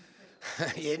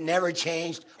 It never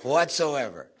changed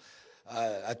whatsoever.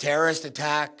 A terrorist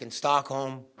attack in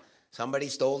Stockholm. Somebody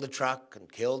stole the truck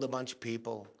and killed a bunch of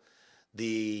people.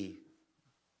 The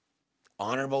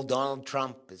Honorable Donald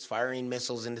Trump is firing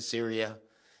missiles into Syria.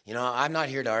 I'm not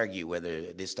here to argue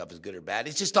whether this stuff is good or bad.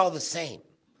 It's just all the same.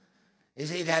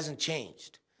 It hasn't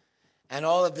changed. And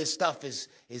all of this stuff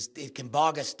it can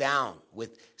bog us down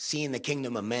with seeing the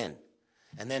kingdom of men.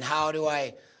 And then how do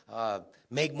I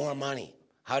make more money?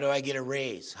 How do I get a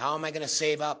raise? How am I going to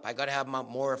save up? I got to have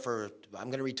more I'm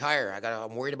going to retire.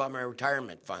 I'm worried about my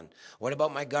retirement fund. What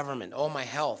about my government? Oh, my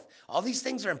health. All these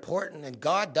things are important, and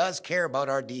God does care about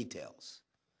our details.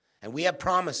 And we have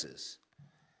promises.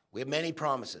 We have many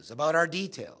promises about our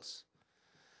details.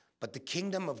 But the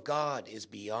kingdom of God is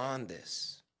beyond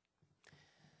this.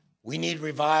 We need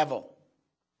revival.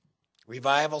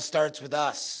 Revival starts with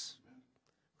us.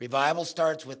 Revival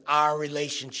starts with our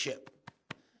relationship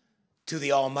to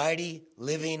the almighty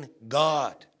living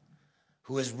God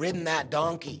who has ridden that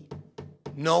donkey,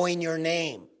 knowing your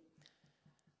name,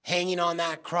 hanging on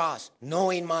that cross,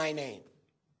 knowing my name.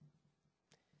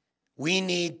 We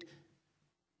need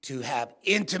to have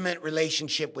intimate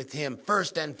relationship with him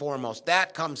first and foremost.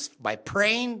 That comes by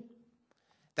praying,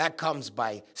 that comes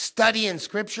by studying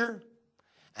scripture,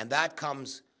 and that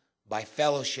comes by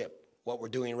fellowship, what we're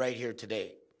doing right here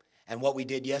today, and what we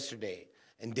did yesterday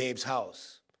in Dave's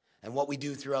house, and what we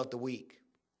do throughout the week.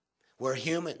 We're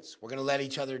humans. We're going to let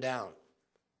each other down.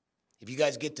 If you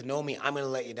guys get to know me, I'm going to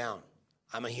let you down.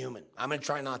 I'm a human. I'm going to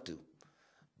try not to,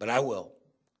 but I will,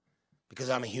 because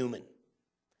I'm a human.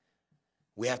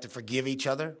 We have to forgive each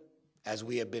other as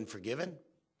we have been forgiven,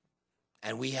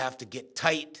 and we have to get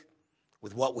tight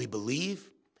with what we believe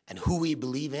and who we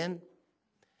believe in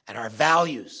and our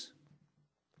values.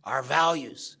 Our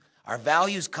values. Our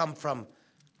values come from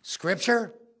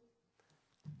Scripture,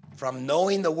 from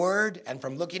knowing the Word, and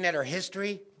from looking at our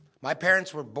history. My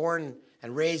parents were born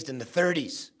and raised in the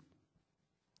 30s.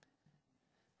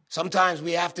 Sometimes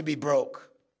we have to be broke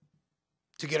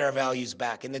to get our values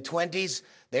back. In the 20s,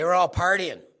 they were all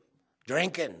partying,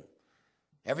 drinking,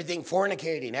 everything,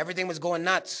 fornicating, everything was going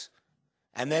nuts.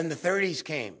 And then the 30s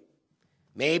came.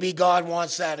 Maybe God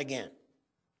wants that again.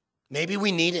 Maybe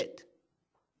we need it.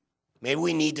 Maybe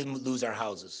we need to lose our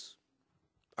houses,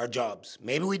 our jobs.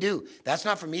 Maybe we do. That's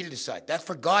not for me to decide. That's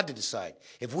for God to decide.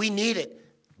 If we need it,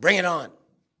 bring it on.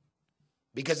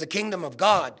 Because the kingdom of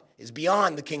God is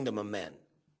beyond the kingdom of men.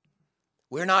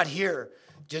 We're not here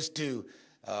just to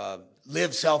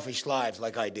live selfish lives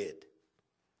like I did.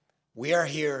 We are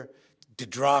here to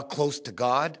draw close to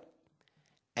God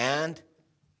and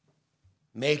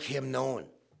make him known.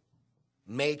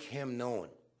 Make him known.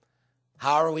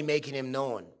 How are we making him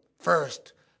known?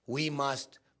 First, we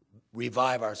must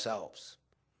revive ourselves.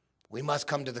 We must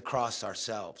come to the cross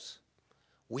ourselves.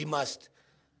 We must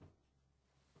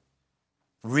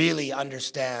really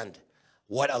understand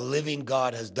what a living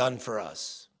God has done for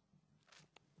us.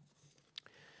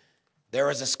 There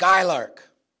was a skylark,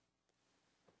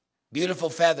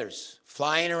 beautiful feathers,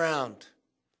 flying around.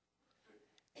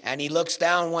 And he looks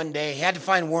down one day. He had to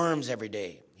find worms every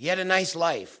day. He had a nice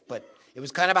life, but it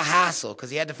was kind of a hassle because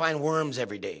he had to find worms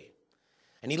every day.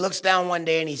 And he looks down one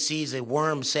day and he sees a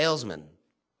worm salesman.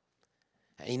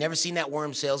 And he never seen that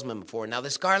worm salesman before. Now,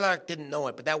 the skylark didn't know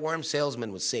it, but that worm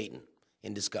salesman was Satan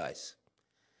in disguise.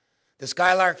 The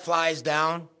skylark flies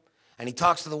down and he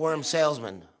talks to the worm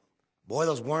salesman. Boy,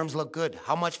 those worms look good.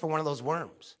 How much for one of those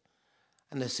worms?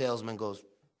 And the salesman goes,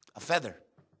 a feather,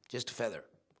 just a feather.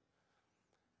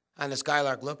 And the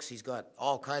skylark looks, he's got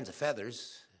all kinds of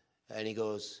feathers. And he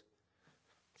goes,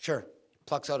 sure,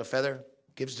 plucks out a feather,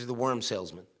 gives it to the worm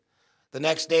salesman. The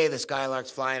next day, the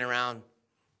skylark's flying around.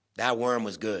 That worm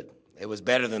was good. It was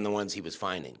better than the ones he was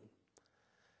finding.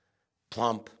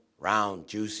 Plump, round,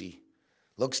 juicy.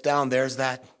 Looks down, there's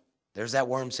that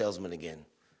worm salesman again.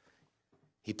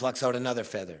 He plucks out another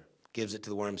feather, gives it to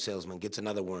the worm salesman, gets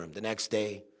another worm. The next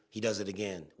day, he does it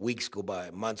again. Weeks go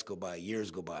by, months go by, years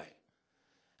go by.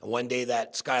 And one day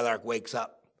that skylark wakes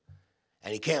up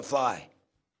and he can't fly.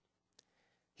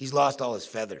 He's lost all his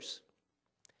feathers.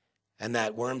 And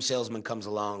that worm salesman comes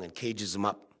along and cages him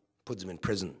up, puts him in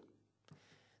prison.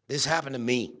 This happened to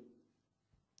me.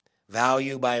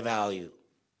 Value by value,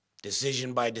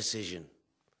 decision by decision,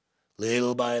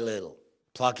 little by little,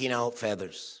 plucking out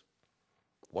feathers,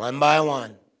 one by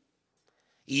one,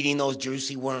 eating those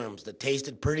juicy worms that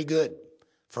tasted pretty good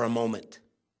for a moment,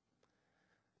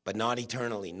 but not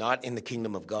eternally, not in the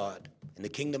kingdom of God. In the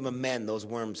kingdom of men, those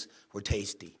worms were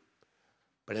tasty.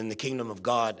 But in the kingdom of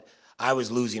God, I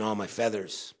was losing all my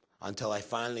feathers until I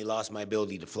finally lost my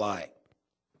ability to fly.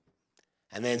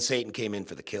 And then Satan came in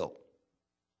for the kill.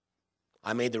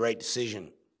 I made the right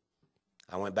decision.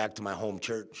 I went back to my home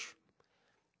church.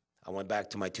 I went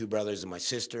back to my two brothers and my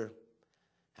sister.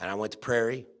 And I went to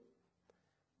Prairie.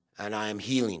 And I am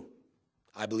healing.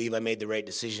 I believe I made the right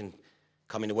decision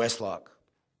coming to Westlock.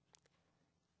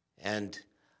 And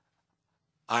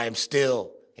I am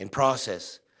still in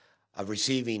process of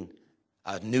receiving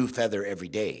a new feather every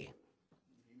day.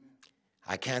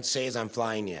 I can't say as I'm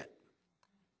flying yet,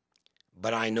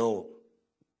 but I know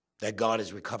that God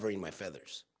is recovering my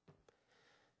feathers.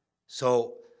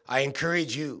 So I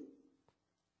encourage you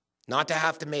not to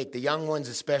have to make, the young ones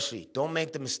especially, don't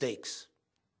make the mistakes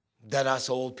that us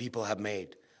old people have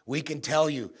made. We can tell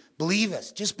you, believe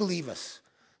us, just believe us.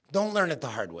 Don't learn it the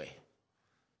hard way.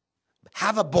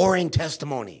 Have a boring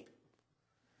testimony.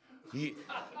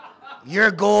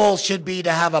 Your goal should be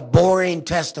to have a boring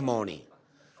testimony.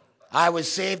 I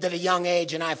was saved at a young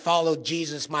age and I followed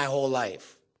Jesus my whole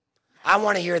life. I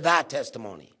want to hear that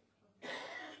testimony.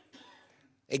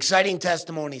 Exciting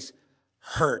testimonies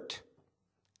hurt,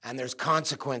 and there's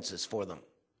consequences for them,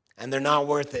 and they're not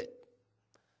worth it.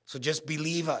 So just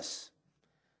believe us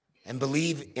and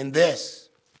believe in this.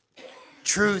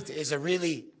 Truth is a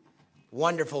really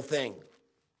wonderful thing.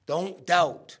 Don't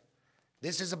doubt.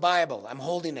 This is a Bible. I'm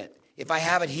holding it. If I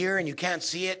have it here and you can't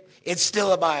see it, it's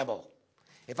still a Bible.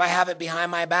 If I have it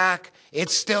behind my back,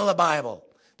 it's still a Bible.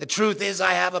 The truth is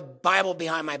I have a Bible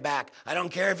behind my back. I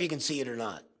don't care if you can see it or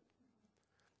not.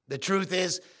 The truth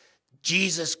is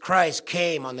Jesus Christ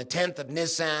came on the 10th of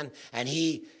Nisan, and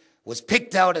he was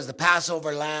picked out as the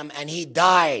Passover lamb, and he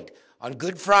died on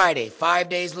Good Friday, 5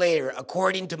 days later,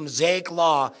 according to Mosaic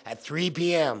law at 3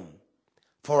 p.m.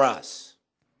 for us.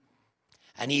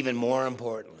 And even more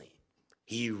importantly,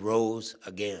 he rose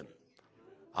again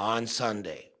on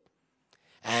Sunday.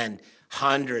 And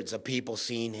hundreds of people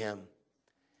seen him.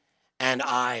 And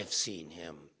I've seen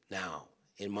him now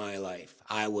in my life.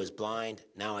 I was blind,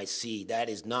 now I see. That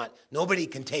is not, nobody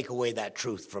can take away that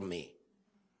truth from me.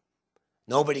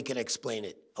 Nobody can explain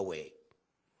it away.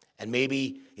 And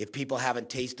maybe if people haven't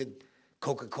tasted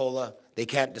Coca-Cola, they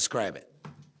can't describe it.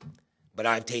 But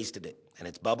I've tasted it, and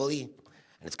it's bubbly,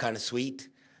 and it's kind of sweet,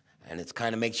 and it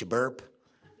kind of makes you burp.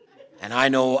 And I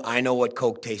know what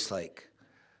Coke tastes like,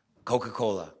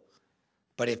 Coca-Cola.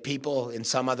 But if people in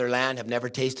some other land have never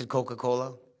tasted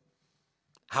Coca-Cola,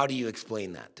 how do you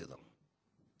explain that to them?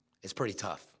 It's pretty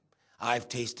tough. I've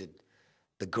tasted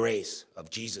the grace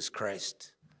of Jesus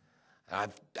Christ.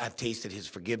 I've tasted his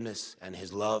forgiveness and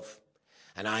his love.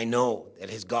 And I know that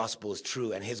his gospel is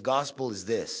true. And his gospel is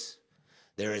this: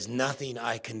 there is nothing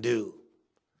I can do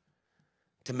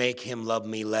to make him love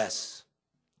me less.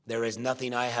 There is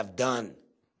nothing I have done,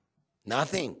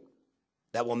 nothing,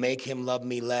 that will make him love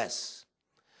me less.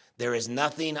 There is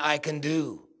nothing I can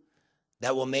do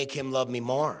that will make him love me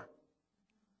more.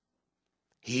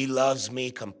 He loves me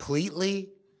completely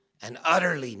and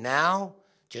utterly now,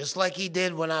 just like he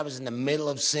did when I was in the middle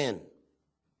of sin.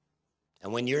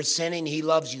 And when you're sinning, he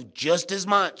loves you just as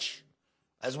much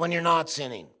as when you're not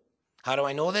sinning. How do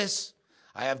I know this?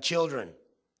 I have children.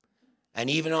 And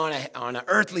even on an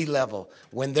earthly level,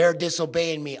 when they're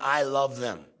disobeying me, I love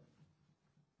them.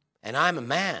 And I'm a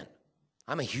man.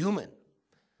 I'm a human.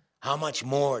 How much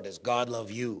more does God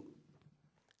love you?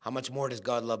 How much more does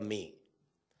God love me?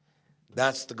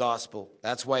 That's the gospel.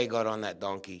 That's why he got on that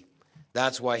donkey.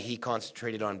 That's why he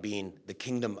concentrated on being the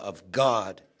kingdom of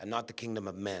God and not the kingdom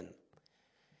of men.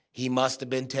 He must have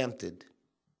been tempted.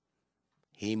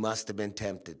 He must have been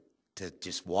tempted to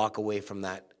just walk away from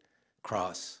that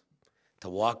cross, to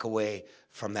walk away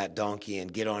from that donkey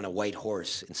and get on a white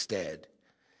horse instead,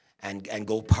 and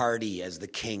go party as the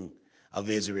king of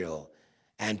Israel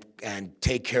and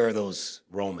take care of those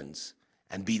Romans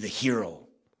and be the hero.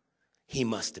 He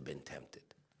must have been tempted.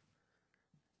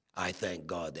 I thank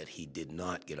God that he did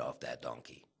not get off that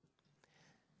donkey.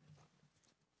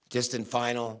 Just in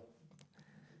final,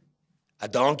 a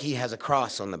donkey has a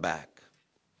cross on the back.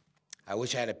 I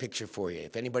wish I had a picture for you.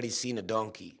 If anybody's seen a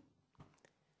donkey,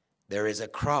 there is a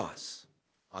cross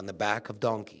on the back of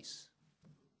donkeys.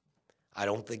 I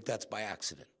don't think that's by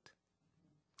accident.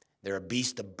 They're a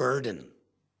beast of burden.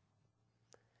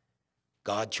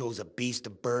 God chose a beast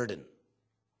of burden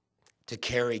to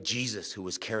carry Jesus, who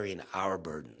was carrying our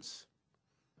burdens.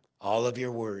 All of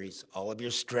your worries, all of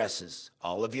your stresses,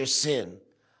 all of your sin,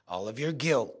 all of your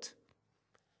guilt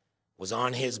was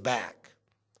on his back,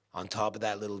 on top of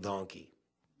that little donkey.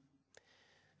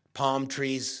 Palm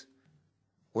trees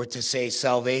were to say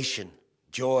salvation,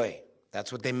 joy.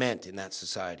 That's what they meant in that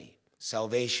society.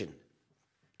 Salvation,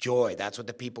 joy. That's what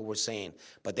the people were saying.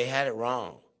 But they had it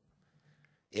wrong.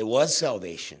 It was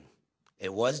salvation.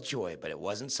 It was joy, but it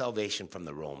wasn't salvation from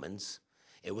the Romans.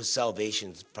 It was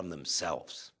salvation from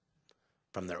themselves,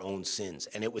 from their own sins.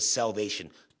 And it was salvation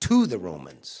to the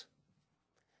Romans.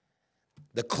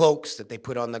 The cloaks that they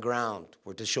put on the ground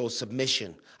were to show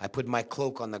submission. I put my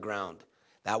cloak on the ground.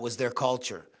 That was their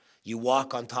culture. You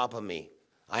walk on top of me.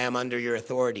 I am under your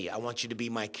authority. I want you to be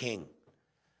my king.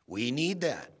 We need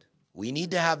that. We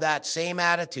need to have that same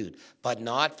attitude, but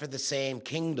not for the same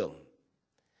kingdom.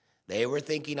 They were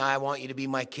thinking, I want you to be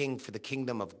my king for the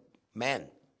kingdom men,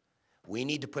 we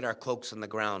need to put our cloaks on the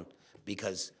ground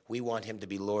because we want him to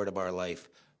be Lord of our life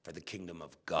for the kingdom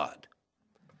of God.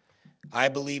 I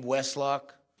believe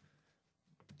Westlock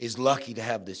is lucky to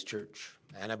have this church,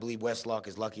 and I believe Westlock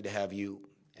is lucky to have you.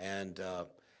 And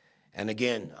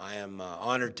again, I am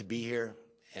honored to be here,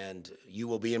 and you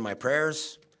will be in my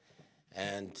prayers.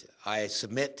 And I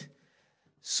submit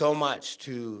so much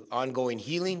to ongoing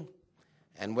healing,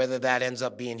 and whether that ends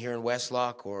up being here in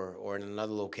Westlock or in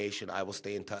another location, I will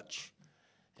stay in touch.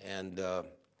 And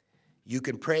you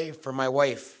can pray for my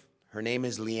wife. Her name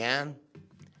is Leanne,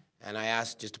 and I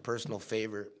ask just a personal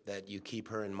favor that you keep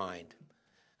her in mind.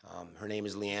 Her name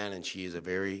is Leanne, and she is a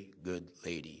very good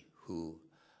lady who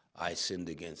I sinned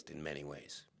against in many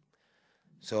ways.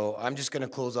 So I'm just going to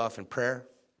close off in prayer.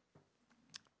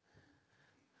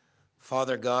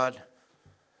 Father God,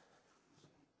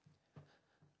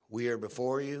 we are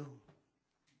before you.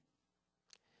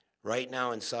 Right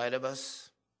now inside of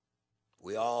us,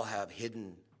 we all have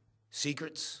hidden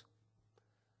secrets.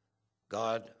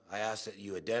 God, I ask that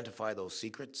you identify those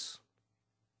secrets.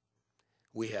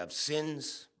 We have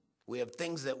sins. We have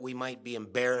things that we might be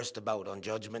embarrassed about on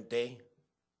Judgment Day.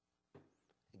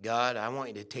 God, I want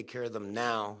you to take care of them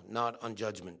now, not on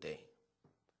Judgment Day.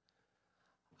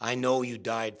 I know you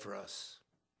died for us.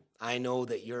 I know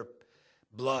that your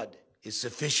blood is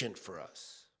sufficient for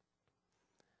us.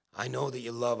 I know that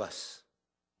you love us.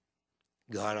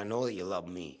 God, I know that you love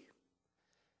me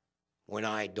when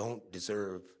I don't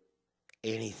deserve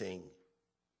anything.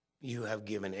 You have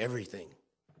given everything.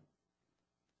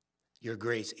 Your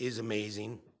grace is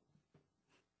amazing.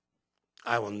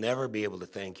 I will never be able to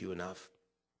thank you enough.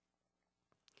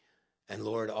 And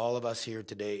Lord, all of us here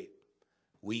today,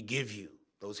 we give you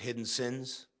those hidden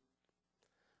sins.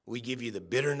 We give you the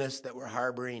bitterness that we're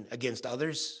harboring against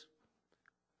others.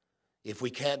 If we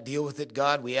can't deal with it,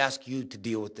 God, we ask you to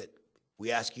deal with it.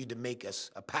 We ask you to make us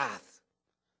a path.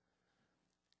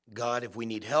 God, if we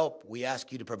need help, we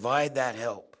ask you to provide that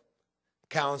help.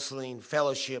 Counseling,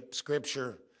 fellowship,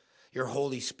 scripture, your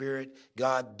Holy Spirit.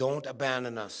 God, don't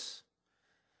abandon us.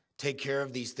 Take care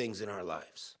of these things in our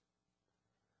lives.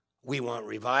 We want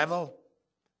revival,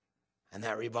 and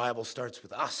that revival starts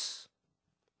with us.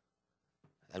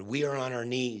 And we are on our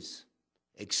knees,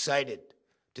 excited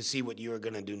to see what you are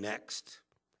going to do next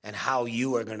and how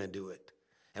you are going to do it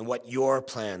and what your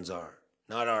plans are,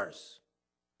 not ours.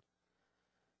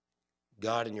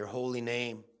 God, in your holy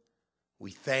name,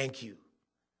 we thank you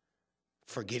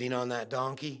for getting on that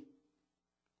donkey.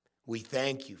 We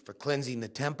thank you for cleansing the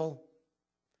temple.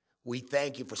 We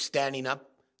thank you for standing up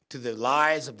to the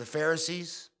lies of the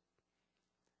Pharisees.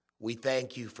 We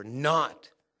thank you for not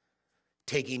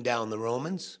taking down the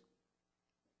Romans.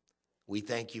 We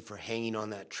thank you for hanging on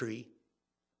that tree.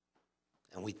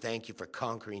 And we thank you for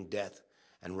conquering death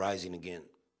and rising again.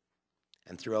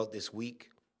 And throughout this week,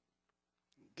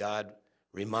 God,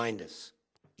 remind us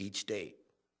each day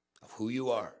of who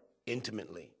you are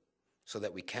intimately so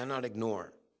that we cannot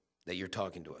ignore that you're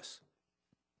talking to us.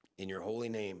 In your holy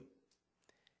name,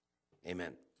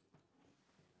 amen.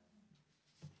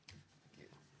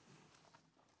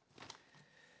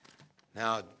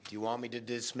 Now, do you want me to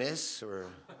dismiss or?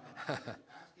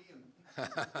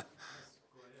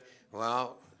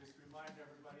 Well,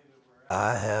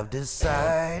 I have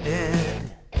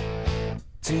decided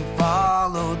to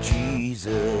follow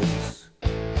Jesus.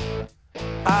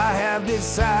 I have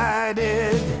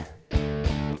decided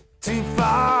to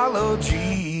follow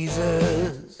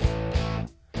Jesus.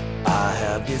 I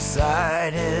have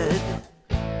decided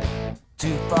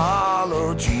to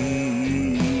follow Jesus.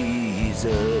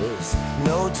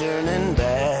 No turning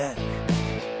back,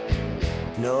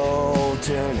 no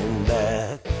turning